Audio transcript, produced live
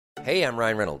Hey, I'm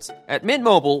Ryan Reynolds. At Mint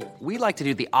Mobile, we like to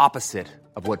do the opposite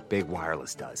of what Big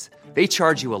Wireless does. They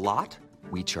charge you a lot,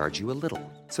 we charge you a little.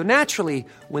 So naturally,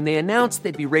 when they announced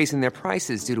they'd be raising their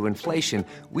prices due to inflation,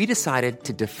 we decided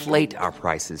to deflate our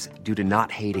prices due to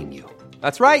not hating you.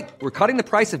 That's right. We're cutting the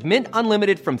price of Mint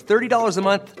Unlimited from $30 a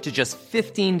month to just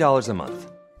 $15 a month.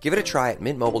 Give it a try at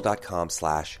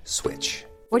mintmobile.com/switch.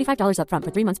 $45 up front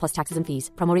for 3 months plus taxes and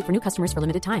fees. Promo rate for new customers for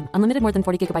limited time. Unlimited more than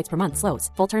 40 gigabytes per month.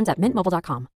 Slows full terms at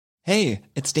mintmobile.com. Hey,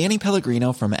 it's Danny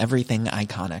Pellegrino from Everything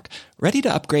Iconic. Ready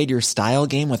to upgrade your style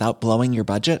game without blowing your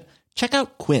budget? Check out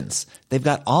Quince. They've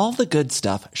got all the good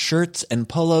stuff, shirts and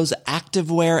polos,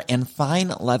 activewear, and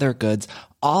fine leather goods,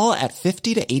 all at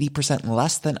 50 to 80%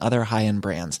 less than other high-end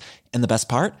brands. And the best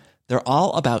part? They're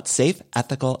all about safe,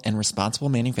 ethical, and responsible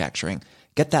manufacturing.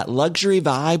 Get that luxury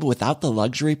vibe without the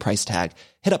luxury price tag.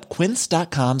 Hit up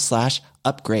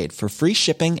quince.com/upgrade for free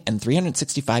shipping and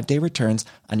 365-day returns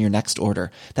on your next order.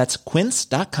 That's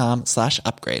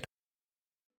quince.com/upgrade.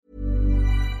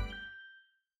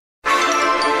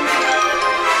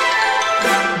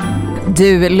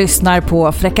 Du lyssnar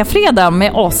på Fräcka Fredag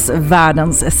med oss,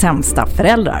 världens sämsta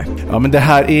föräldrar. Ja, men det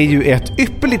här är ju ett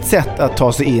ypperligt sätt att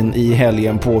ta sig in i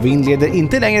helgen på. Vi inleder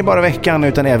inte längre bara veckan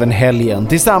utan även helgen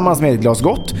tillsammans med ett glas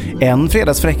gott, en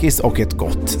fredagsfräckis och ett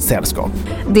gott sällskap.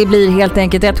 Det blir helt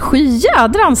enkelt ett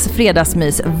sjujädrans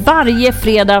fredagsmys varje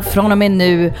fredag från och med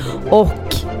nu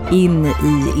och in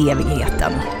i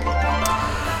evigheten.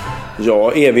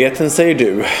 Ja, evigheten säger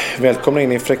du. Välkomna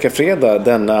in i Fräcka Fredag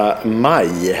denna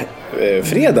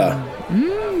fredag.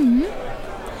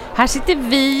 Här sitter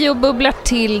vi och bubblar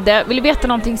till det. Vill du veta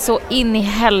någonting så in i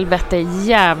helvete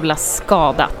jävla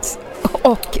skadat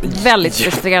och väldigt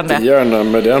frustrerande. Gärna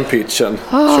med den pitchen.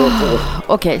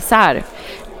 Okej, så här.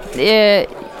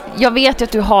 Jag vet ju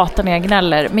att du hatar när jag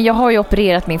gnäller, men jag har ju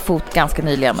opererat min fot ganska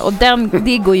nyligen och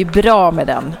det går ju bra med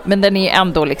den, men den är ju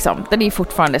ändå liksom, den är ju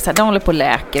fortfarande så här, den håller på att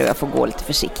läka och jag får gå lite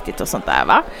försiktigt och sånt där,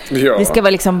 va? Ja. Det ska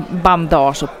vara liksom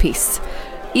bandage och piss.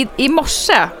 I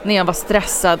morse när jag var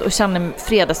stressad och kände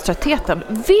fredagströttheten,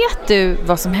 vet du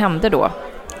vad som hände då?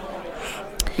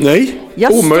 Nej,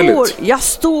 omöjligt. Jag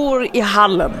står i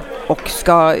hallen och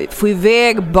ska få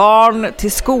iväg barn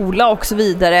till skola och så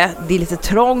vidare. Det är lite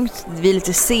trångt, vi är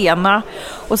lite sena.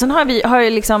 Och sen har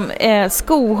jag liksom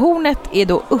skohornet är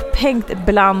då upphängt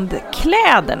bland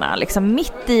kläderna, liksom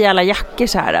mitt i alla jackor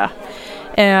så här.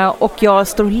 Och jag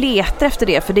står och letar efter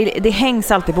det, för det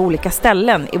hängs alltid på olika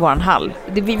ställen i våran hall.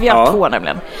 Vi har två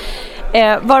nämligen.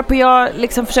 Varpå jag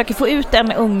liksom försöker få ut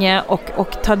en unge och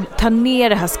ta ner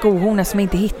det här skohornet som jag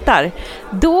inte hittar.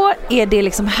 Då är det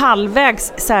liksom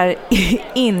halvvägs så här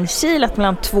inkilat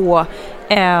mellan två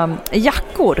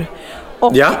jackor.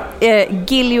 Och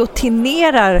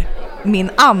giljotinerar min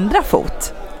andra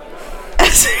fot.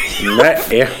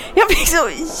 Nej. Jag fick så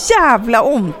jävla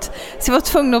ont. Så jag var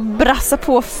tvungen att brassa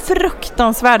på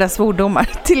fruktansvärda svordomar.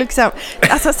 Till exempel,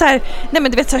 alltså så här, nej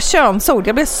men du vet så här könsord.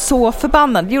 Jag blev så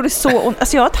förbannad. Det gjorde så ont.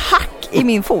 Alltså jag har ett hack i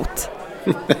min fot.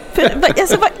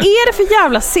 Alltså vad är det för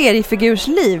jävla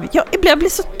seriefigursliv? Jag blir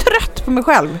så trött på mig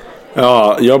själv.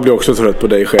 Ja, jag blir också trött på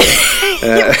dig själv.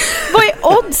 Vad är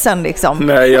oddsen liksom?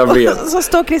 Nej, jag vet. Så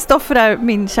står Kristoffer där,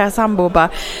 min kära sambo, och bara,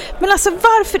 men alltså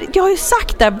varför, jag har ju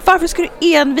sagt det, varför ska du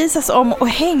envisas om att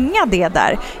hänga det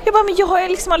där? Jag bara, men jag har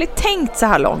liksom aldrig tänkt så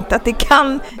här långt att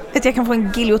jag kan få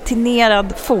en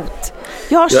giljotinerad fot.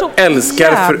 Jag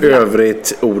älskar för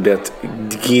övrigt ordet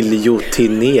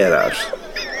giljotinerar.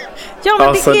 Ja, men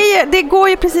alltså, det går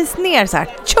ju precis ner så här,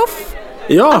 tjoff.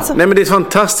 Ja, alltså, nej men det är ett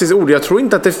fantastiskt ord. Jag tror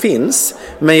inte att det finns,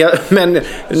 men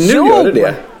nu gör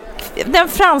det. Den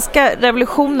franska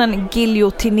revolutionen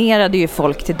giljotinerade ju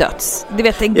folk till döds. Du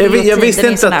vet, jag visste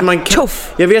inte att man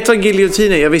jag vet vad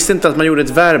giljotin är. Jag visste inte att man gjorde ett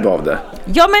verb av det.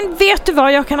 Ja, men vet du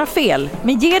vad, jag kan ha fel.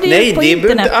 Men ge det ju på internet. Nej, det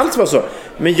behöver inte alls vara så.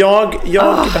 Men jag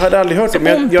hade aldrig hört det,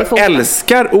 men jag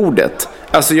älskar ordet.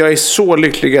 Alltså jag är så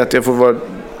lycklig att jag får vara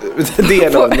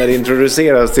del av när det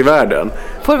introduceras till världen.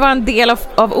 Får vara en del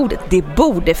av ordet. Det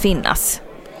borde finnas.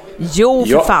 Jo,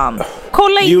 för fan.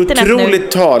 Kolla internet nu. Det är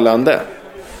otroligt talande.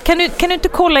 Kan du inte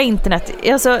kolla internet?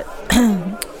 Alltså,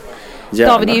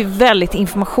 David är ju väldigt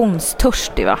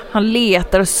informationstörstig, va? Han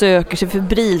letar och söker sig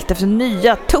febrilt efter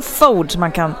nya tuffa ord som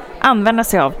man kan använda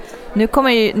sig av. Nu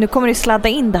kommer det sladda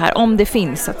in det här, om det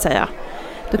finns, så att säga.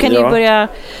 Då kan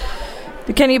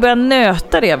du kan ju börja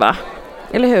nöta det, va?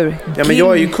 Eller hur? Ja, men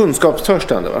jag är ju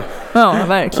kunskapstörstande, va? Ja,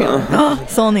 verkligen. Ja,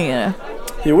 sån är det.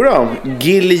 Jo då,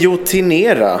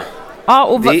 giljotinera. Ja,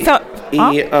 och det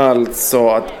är alltså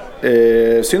att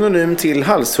synonym till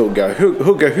halshugga,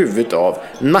 hugga huvudet av,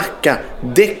 nacka,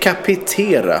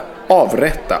 dekapitera,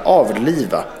 avrätta,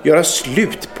 avliva, göra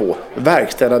slut på,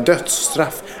 verkställa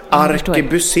dödsstraff,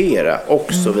 arkebusera och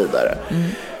så vidare.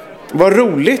 Vad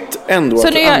roligt ändå så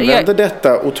att du använder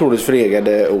detta otroligt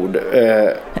förlegade ord.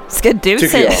 Ska du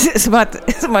säga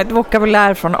som ett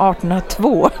vokabulär från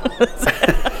 1802?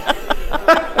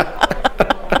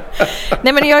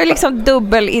 Nej, men jag är liksom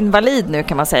dubbelinvalid nu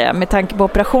kan man säga med tanke på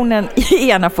operationen i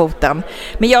ena foten.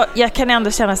 Men jag kan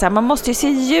ändå känna så här, man måste ju se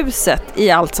ljuset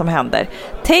i allt som händer.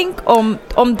 Tänk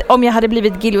om jag hade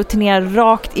blivit giljotinerad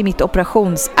rakt i mitt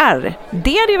operationsärr.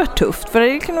 Det hade ju varit tufft,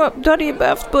 för då hade ju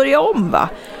behövt börja om, va?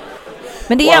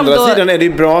 Men det är å andra sidan är det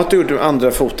ju bra att du gjort med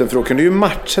andra foten, för då kan du ju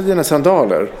matcha dina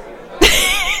sandaler.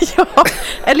 Ja,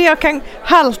 eller jag kan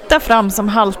halta fram som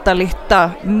halta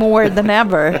lytta more than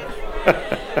ever.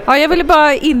 Ja, jag ville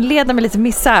bara inleda med lite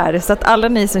misär så att alla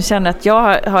ni som känner att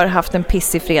jag har haft en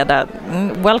pissig fredag,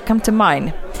 welcome to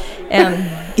mine. And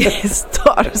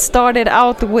started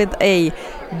out with a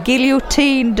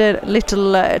guillotined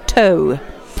little toe.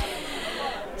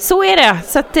 Så är det.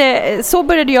 Så att, så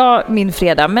började jag min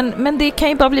fredag. Men det kan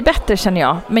ju bara bli bättre, känner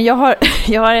jag. Men jag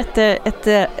har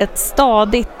ett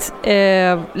stadigt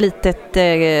litet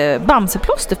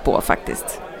bamseplåster på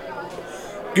faktiskt.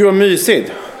 Gud vad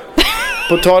mysigt.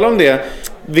 På tal om det,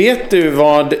 vet du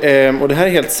vad, och det här är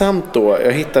helt sant då,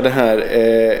 jag hittade här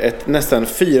ett nästan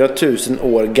 4000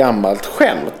 år gammalt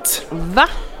skämt. Va?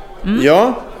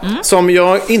 Ja, som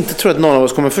jag inte tror att någon av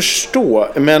oss kommer förstå,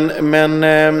 men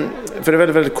för det är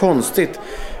väldigt, väldigt konstigt.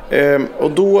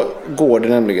 Och då går det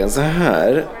nämligen så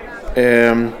här.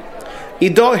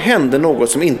 Idag hände något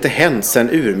som inte hänt sedan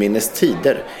urminnes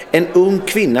tider. En ung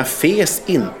kvinna fes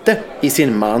inte i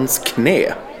sin mans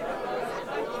knä.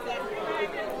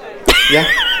 Ja.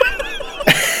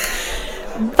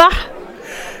 Va?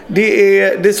 Det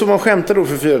är så man skämtade då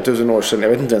för 4000 år sedan. Jag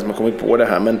vet inte ens om man kommit på det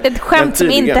här, men ett skämt som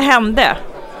inte hände.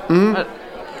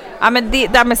 Ja, men det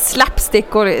där med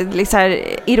slapstick och liksom här,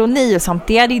 ironi och sånt,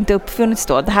 det hade inte uppfunnits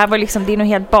då. Det här var liksom, det är nog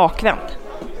helt bakvänt.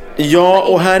 Ja,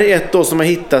 och här är ett då som har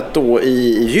hittat då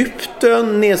i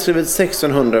Egypten, nedskrivet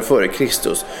 1600 före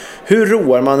Kristus. Hur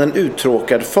roar man en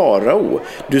uttråkad farao?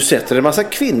 Du sätter en massa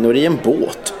kvinnor i en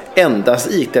båt,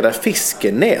 endast iklädda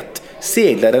fiskenät,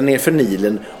 seglar ner för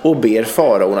Nilen och ber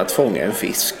faraon att fånga en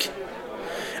fisk.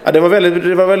 Ja, det var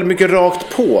väldigt mycket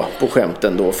rakt på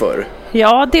skämten då för.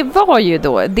 Ja, det var ju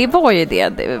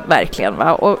det verkligen,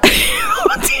 va? Och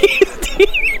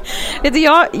vet du,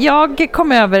 jag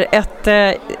kom över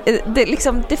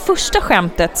det första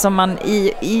skämtet som man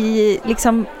i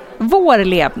liksom vår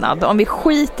levnad, om vi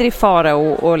skiter i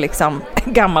farao och liksom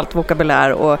gammalt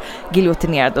vokabulär och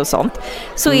giljotinerad och sånt,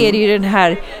 så är det ju den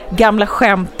här gamla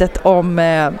skämtet om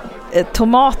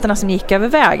tomaterna som gick över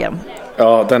vägen.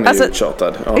 Ja, den är ju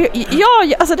uttjatad.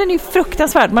 Ja, alltså den är ju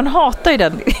fruktansvärd. Man hatar ju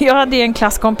den. Jag hade ju en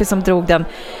klasskompis som drog den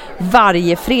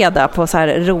varje fredag på så här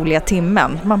roliga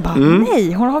timmen. Man bara,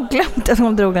 nej, hon har glömt att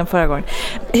hon drog den förra gången.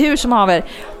 Hur som haver,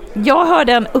 jag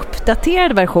hörde en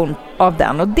uppdaterad version av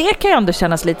den, och det kan ju ändå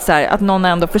kännas lite så här att någon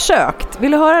ändå försökt.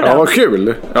 Vill du höra det? Ja, vad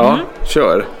kul. Ja,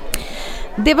 kör.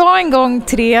 Det var en gång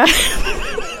 3...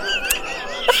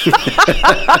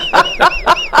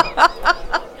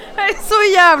 Det är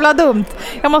så jävla dumt.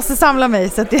 Jag måste samla mig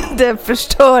så att jag inte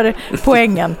förstör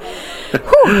poängen.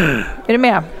 Är du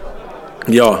med?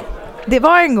 Ja. Det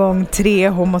var en gång 3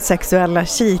 homosexuella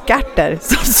kikärtor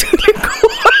som skulle gå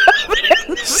över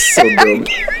en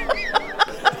väg.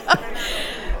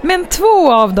 Men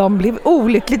 2 av dem blev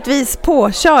olyckligtvis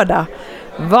påkörda.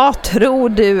 Vad tror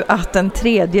du att den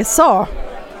 3:e sa?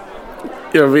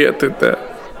 Jag vet inte.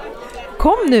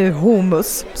 Kom nu,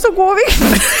 homus, så går vi.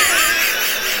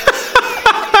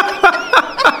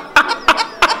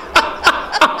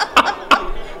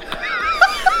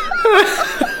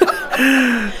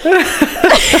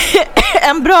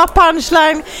 En bra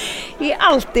punchline är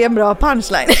alltid en bra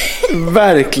punchline.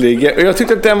 Verkligen. Och jag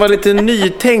tyckte att den var lite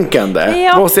nytänkande.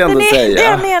 Ja, måste jag ändå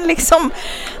säga.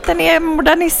 Den är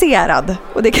moderniserad.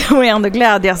 Och det kan man ändå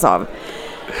glädjas av.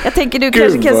 Jag tänker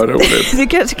du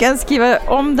kanske kan skriva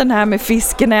om den här med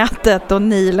fiskenätet och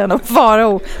Nilen och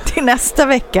farao till nästa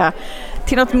vecka.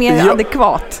 Till något mer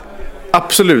adekvat.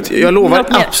 Absolut, jag lovar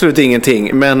absolut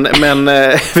ingenting. Men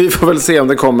vi får väl se om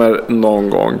det kommer någon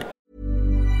gång.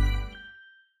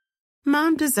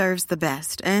 Mom deserves the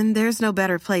best, and there's no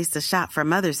better place to shop for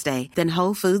Mother's Day than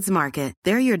Whole Foods Market.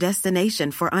 They're your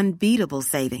destination for unbeatable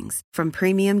savings, from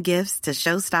premium gifts to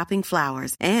show-stopping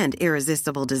flowers and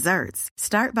irresistible desserts.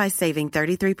 Start by saving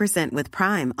 33% with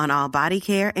Prime on all body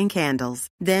care and candles.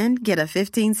 Then get a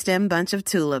 15-stem bunch of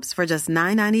tulips for just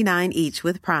 $9.99 each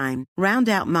with Prime. Round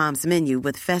out Mom's menu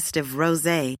with festive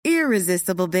rosé,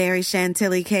 irresistible berry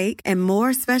chantilly cake, and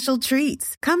more special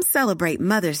treats. Come celebrate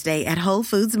Mother's Day at Whole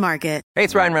Foods Market. Market. Hey,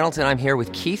 it's Ryan Reynolds, and I'm here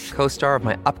with Keith, co-star of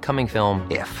my upcoming film,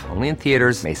 If, only in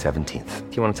theaters May 17th.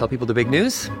 Do you want to tell people the big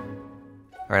news?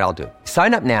 All right, I'll do it.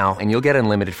 Sign up now and you'll get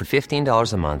unlimited for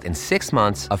 $15 a month and 6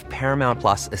 months of Paramount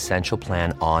Plus Essential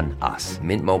Plan on us.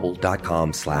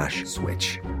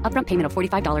 MintMobile.com/switch. Upfront payment of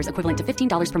 $45 equivalent to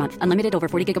 $15 per month. Unlimited over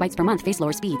 40 gigabytes per month. Face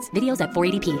lower speeds. Videos at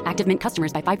 480p. Active Mint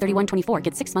customers by 531.24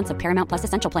 get 6 months of Paramount Plus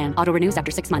Essential Plan. Auto renews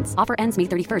after 6 months. Offer ends May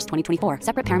 31st, 2024.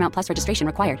 Separate Paramount Plus registration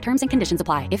required. Terms and conditions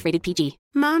apply if rated PG.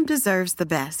 Mom deserves the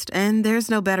best, and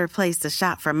there's no better place to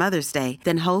shop for Mother's Day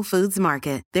than Whole Foods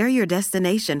Market. They're your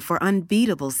destination for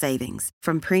unbeatable savings,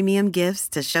 from premium gifts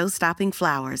to show-stopping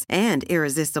flowers and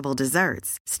irresistible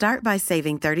desserts. Start by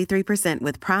saving 33%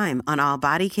 with Prime on all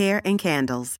body care and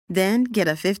candles. Then get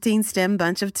a 15-stem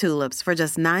bunch of tulips for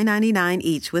just $9.99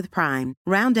 each with Prime.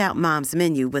 Round out Mom's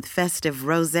menu with festive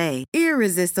rosé,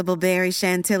 irresistible berry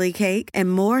chantilly cake,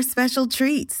 and more special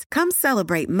treats. Come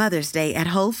celebrate Mother's Day at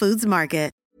Whole Foods Market.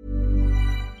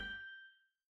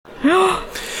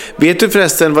 Vet du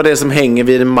förresten vad det är som hänger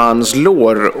vid en mans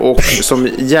lår och som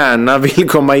gärna vill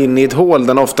komma in i ett hål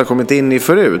den ofta kommit in i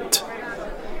förut?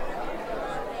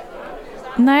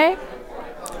 Nej.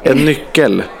 En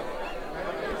nyckel.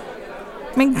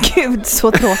 Men gud,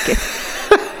 så tråkigt.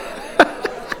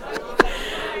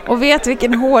 Och vet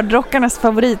vilken hårdrockarnas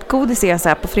favoritgodis är så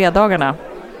här på fredagarna?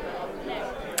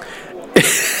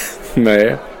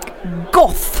 Nej.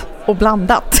 Goth och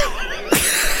blandat.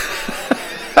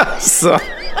 Alltså.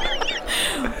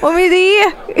 Och med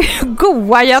det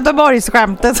goa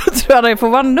Göteborgsskämtet så tror jag det får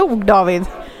vara nog, David.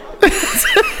 Det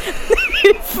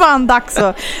är fan dags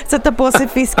att sätta på sig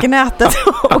fiskenätet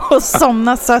och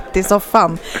somna sött i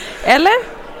soffan. Eller?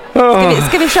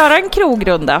 Ska vi köra en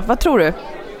krogrunda? Vad tror du?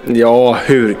 Ja,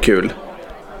 hur kul?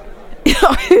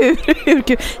 Ja, hur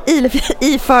kul.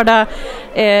 Iförda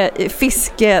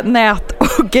fiskenät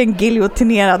och en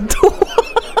giljotinerad tå.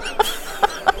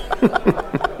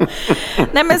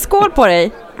 Nej, men skål på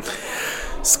dig.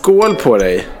 Skål på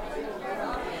dig.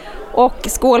 Och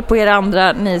skål på er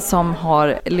andra, ni som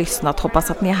har lyssnat.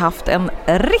 Hoppas att ni har haft en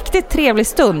riktigt trevlig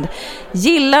stund.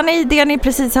 Gillar ni det ni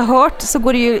precis har hört så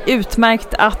går det ju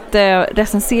utmärkt att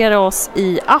recensera oss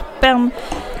i appen.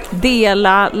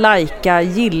 Dela, likea,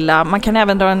 gilla. Man kan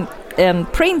även dra en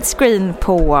printscreen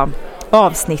på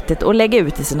avsnittet och lägga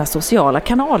ut i sina sociala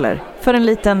kanaler. För en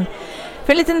liten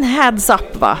heads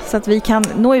up, va? Så att vi kan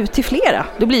nå ut till flera.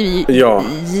 Då blir vi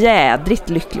jädrigt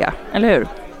lyckliga, eller hur?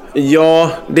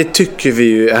 Ja, det tycker vi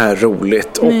ju är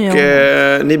roligt. Och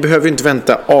ni behöver inte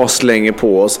vänta aslänge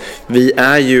på oss. Vi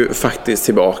är ju faktiskt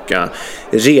tillbaka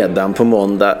redan på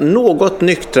måndag. Något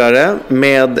nyktrare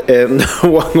med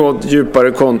något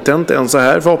djupare content än så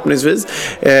här förhoppningsvis.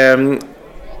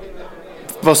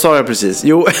 Vad sa jag precis?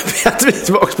 Jo, vi är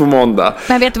tillbaka på måndag.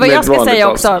 Men vet du vad jag ska säga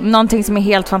också? Någonting som är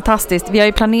helt fantastiskt. Vi har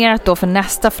ju planerat då för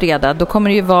nästa fredag. Då kommer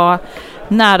det ju vara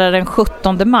nära den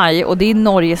 17 maj. Och det är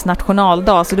Norges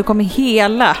nationaldag. Så då kommer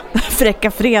hela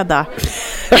Fräcka fredag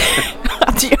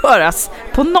att göras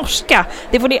på norska.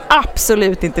 Det får ni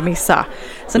absolut inte missa.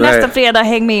 Så nästa fredag,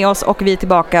 häng med oss. Och vi är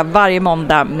tillbaka varje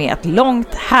måndag med ett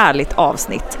långt, härligt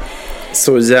avsnitt.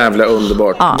 Så jävla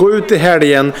underbart. Ja. Gå ut i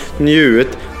helgen,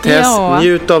 njut.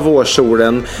 Njut av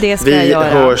vårsolen. Vi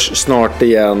hörs snart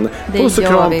igen. Puss och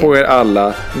kram på er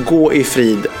alla. Gå i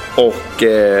frid och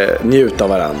njut av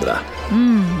varandra.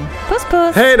 Puss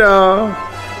puss. Hej då.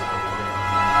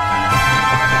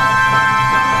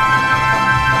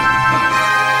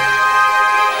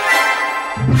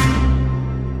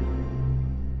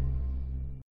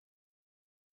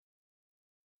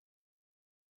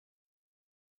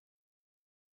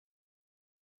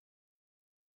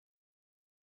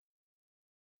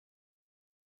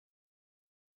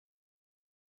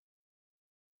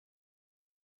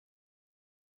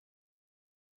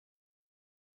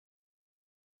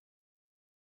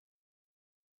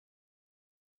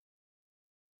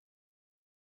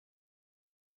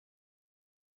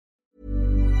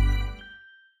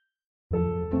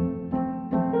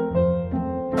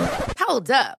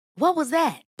 Hold up. What was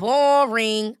that?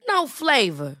 Boring. No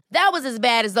flavor. That was as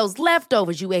bad as those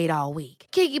leftovers you ate all week.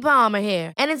 Keke Palmer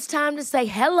here. And it's time to say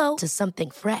hello to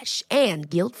something fresh and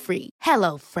guilt-free.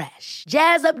 Hello Fresh.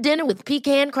 Jazz up dinner with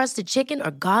pecan-crusted chicken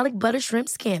or garlic butter shrimp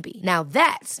scampi. Now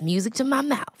that's music to my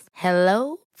mouth.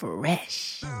 Hello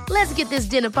Fresh. Let's get this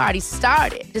dinner party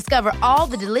started. Discover all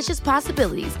the delicious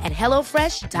possibilities at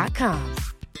HelloFresh.com.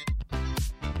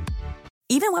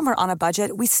 Even when we're on a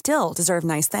budget, we still deserve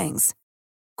nice things.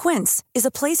 Quince is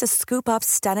a place to scoop up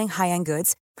stunning high-end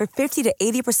goods for 50 to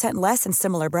 80% less than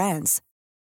similar brands.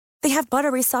 They have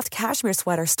buttery soft cashmere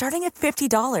sweaters starting at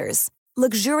 $50,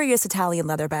 luxurious Italian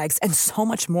leather bags, and so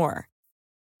much more.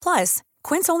 Plus,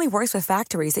 Quince only works with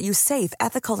factories that use safe,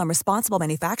 ethical, and responsible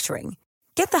manufacturing.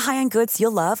 Get the high-end goods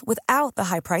you'll love without the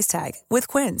high price tag with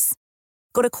Quince.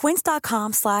 Go to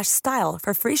quince.com/style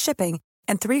for free shipping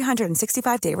and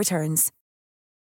 365-day returns.